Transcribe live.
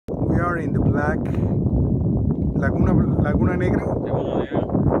are in the Laguna Negra,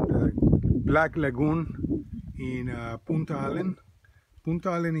 the Black Lagoon in Punta Allen. Punta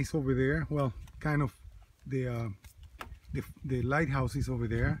Allen is over there. Well, kind of the lighthouse is over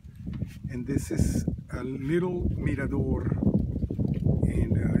there, and this is a little mirador,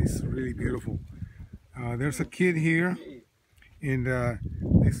 and it's really beautiful. There's a kid here, and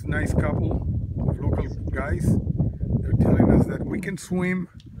this nice couple of local guys. They're telling us that we can swim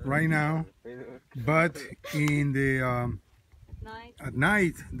right now, but in the at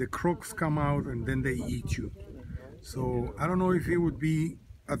night the crocs come out and then they eat you. So I don't know if it would be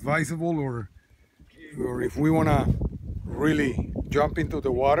advisable or if we want to really jump into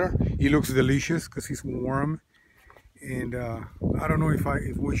the water. It looks delicious because it's warm, and I don't know if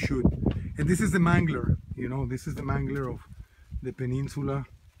we should. And this is the mangler, you know, this is the mangler of the peninsula.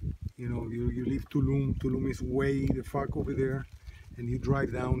 You know, you leave Tulum. Tulum is way the fuck over there, and you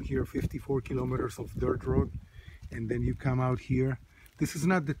drive down here 54 kilometers of dirt road, and then you come out here. This is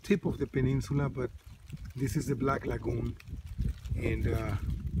not the tip of the peninsula, but this is the Black Lagoon, and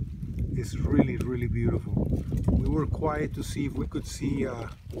it's really, really beautiful. We were quiet to see if we could see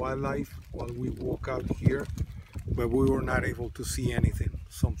wildlife while we walk out here, but we were not able to see anything.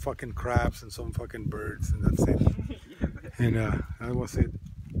 Some fucking crabs and some fucking birds, and that's it. And that was it.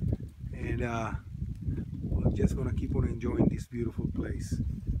 And we're just gonna keep on enjoying this beautiful place.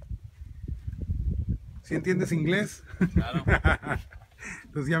 ¿Sí entiendes inglés? Claro.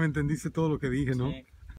 Entonces ya me entendiste todo lo que dije, ¿no? Sí.